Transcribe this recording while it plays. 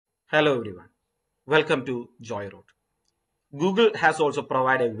Hello everyone, welcome to Joyroute. Google has also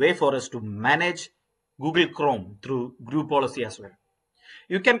provided a way for us to manage Google Chrome through group policy as well.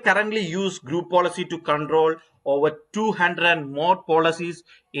 You can currently use group policy to control over 200 and more policies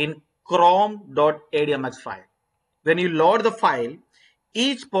in chrome.admx file. When you load the file,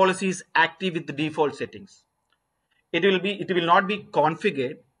 each policy is active with the default settings. It will not be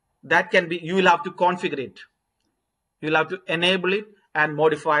configured. That can be, you will have to configure it. You will have to enable it and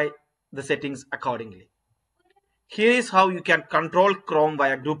modify the settings accordingly. Here is how you can control Chrome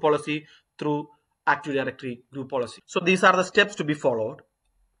via group policy through Active Directory group policy. So these are the steps to be followed.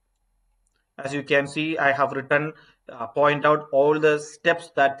 As you can see, I have written, point out all the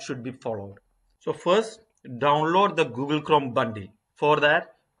steps that should be followed. So first, download the Google Chrome bundle. For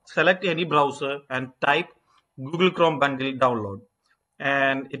that, select any browser and type Google Chrome bundle download.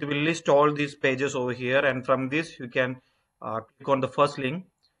 And it will list all these pages over here. And from this, you can click on the first link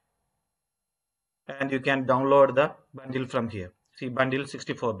and you can download the bundle from here. See, bundle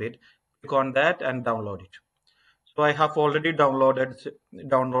 64-bit. Click on that and download it. So I have already downloaded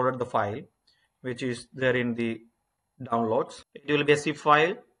the file, which is there in the downloads. It will be a zip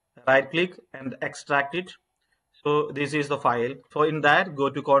file. Right click and extract it. So this is the file. So in that, go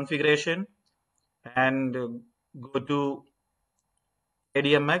to configuration and go to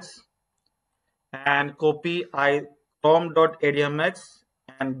admx and copy chrome.admx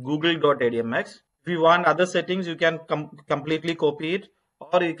and google.admx. If you want other settings, you can completely copy it,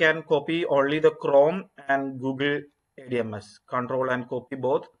 or you can copy only the Chrome and Google ADMS. Control and copy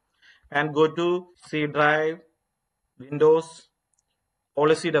both, and go to C drive, Windows,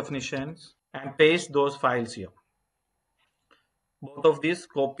 policy definitions, and paste those files here. Both of these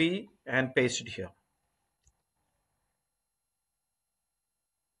copy and paste it here.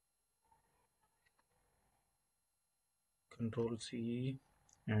 Control C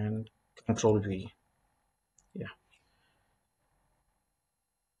and Control V. Yeah.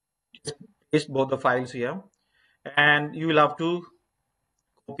 Just paste both the files here, and you will have to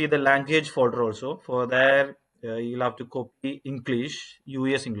copy the language folder also. For that, you'll have to copy English,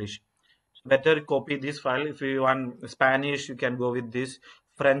 US English. So better copy this file. If you want Spanish, you can go with this.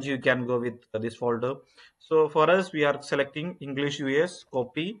 French, you can go with this folder. So for us, we are selecting English US,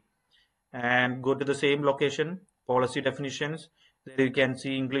 copy, and go to the same location, policy definitions. There you can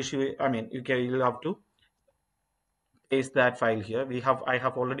see English. You'll have to paste that file here. I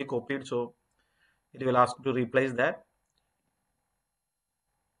have already copied, so it will ask to replace that.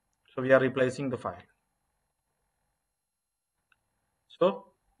 So we are replacing the file. So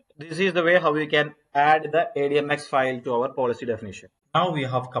this is the way how we can add the admx file to our policy definition. Now we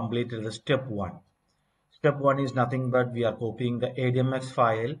have completed the step 1. Step 1 is nothing but we are copying the admx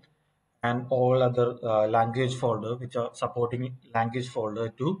file and all other language folder which are supporting language folder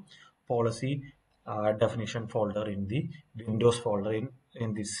to policy definition folder in the Windows folder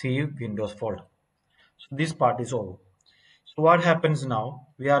in the save Windows folder. So this part is over. So what happens now?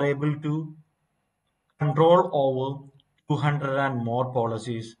 We are able to control over 200 and more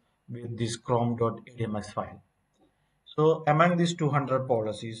policies with this chrome.admx file. So among these 200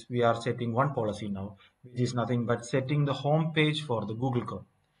 policies, we are setting one policy now, which is nothing but setting the home page for the Google Chrome.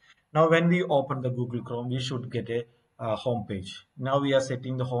 Now, when we open the Google Chrome, we should get a home page. Now we are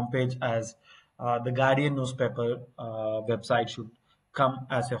setting the home page as the Guardian newspaper website should come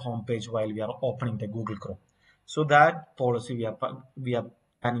as a home page while we are opening the Google Chrome. So that policy we are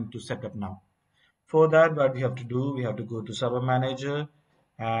planning to set up now. For that, what we have to do, we have to go to server manager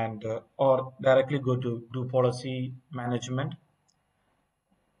and or directly go to do policy management.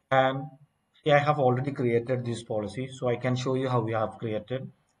 And I have already created this policy, so I can show you how we have created.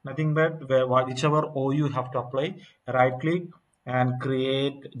 Nothing but whichever O you have to apply, right click and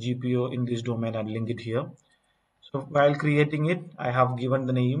create GPO in this domain and link it here. So while creating it, I have given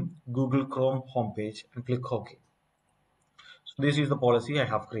the name Google Chrome homepage and click OK. So this is the policy I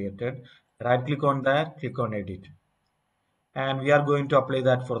have created. Right click on that, click on edit. And we are going to apply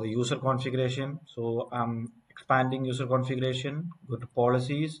that for the user configuration. So I'm expanding user configuration, go to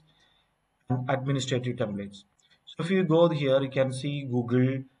policies and administrative templates. So if you go here, you can see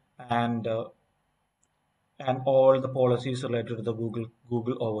Google and all the policies related to the Google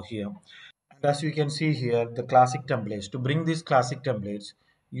over here. And as you can see here, the classic templates. To bring these classic templates,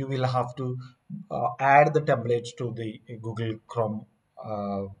 you will have to add the templates to the Google Chrome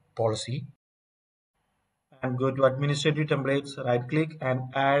policy. And go to administrative templates, right click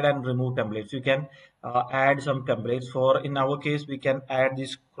and add and remove templates. You can add some templates. For in our case, we can add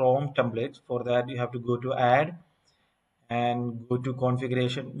these Chrome templates. For that, you have to go to add and go to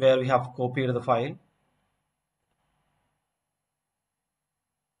configuration where we have copied the file.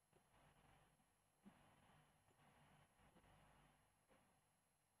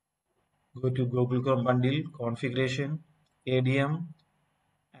 go to Google Chrome bundle, configuration, ADM,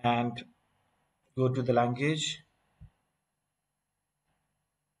 and go to the language,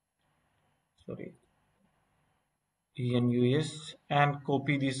 sorry, enus, and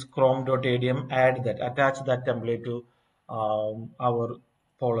copy this chrome.adm, add that, attach that template to our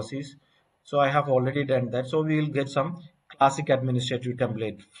policies. So I have already done that. So we will get some classic administrative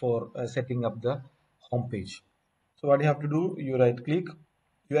template for setting up the home page. So what you have to do, you right click,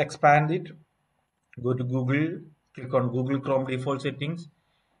 you expand it, go to Google, click on Google Chrome default settings,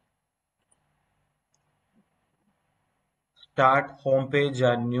 start home page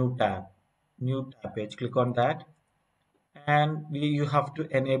and new tab page, click on that, and you have to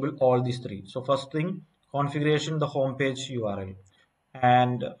enable all these three. So first thing, configuration the home page URL,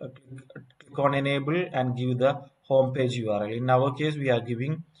 and click on enable and give the home page URL. In our case, we are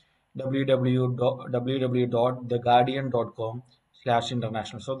giving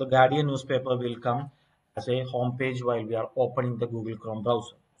www.theguardian.com/international. So the Guardian newspaper will come as a home page while we are opening the Google Chrome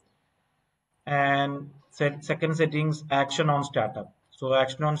browser. And second settings, action on startup. So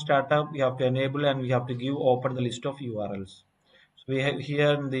action on startup we have to enable, and we have to give open the list of URLs. So we have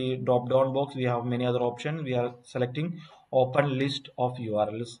here in the drop down box we have many other options. We are selecting open list of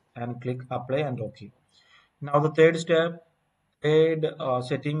URLs and click apply and OK. Now the third step, third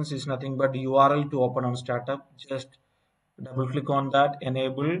settings is nothing but URL to open on startup. Just double click on that,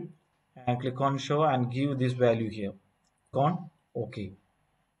 enable, and click on show and give this value here. Click on OK.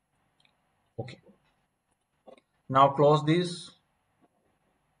 Okay. Now close this,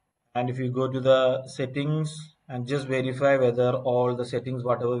 and if you go to the settings and just verify whether all the settings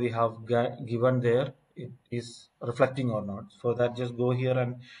whatever we have given there it is reflecting or not. For that, just go here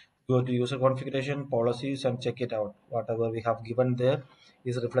and go to user configuration policies and check it out, whatever we have given there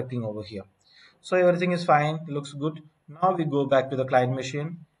is reflecting over here. So everything is fine, looks good. Now we go back to the client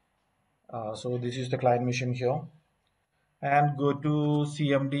machine. So this is the client machine here, and go to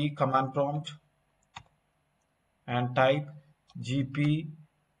cmd command prompt and type gp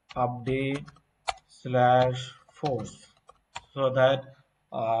update / force, so that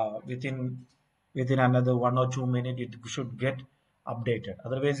within another 1 or 2 minutes it should get updated.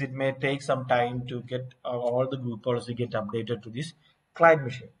 Otherwise it may take some time to get all the group policy get updated to this client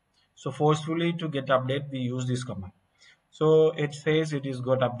machine. So forcefully to get update we use this command. So it says it is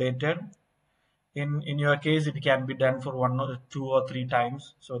got updated. In your case it can be done for 1 or 2 or 3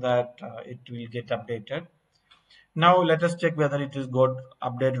 times so that it will get updated. Now let us check whether it is got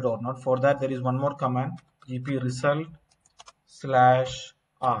updated or not. For that, there is one more command, gp result/r.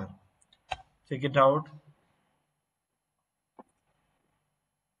 Check it out.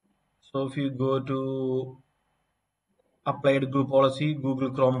 So if you go to applied group policy,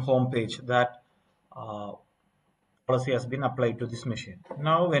 Google Chrome homepage, that uh, policy has been applied to this machine.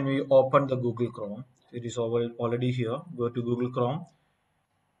 Now when we open the Google Chrome, it is already here. Go to Google Chrome.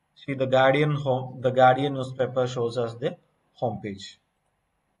 See the Guardian newspaper shows us the homepage.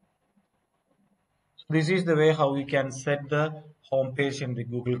 This is the way how we can set the home page in the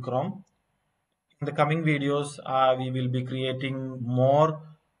Google Chrome. In the coming videos, we will be creating more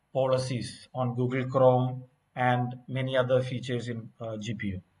policies on Google Chrome and many other features in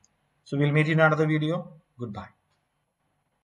GPO. So we'll meet in another video. Goodbye.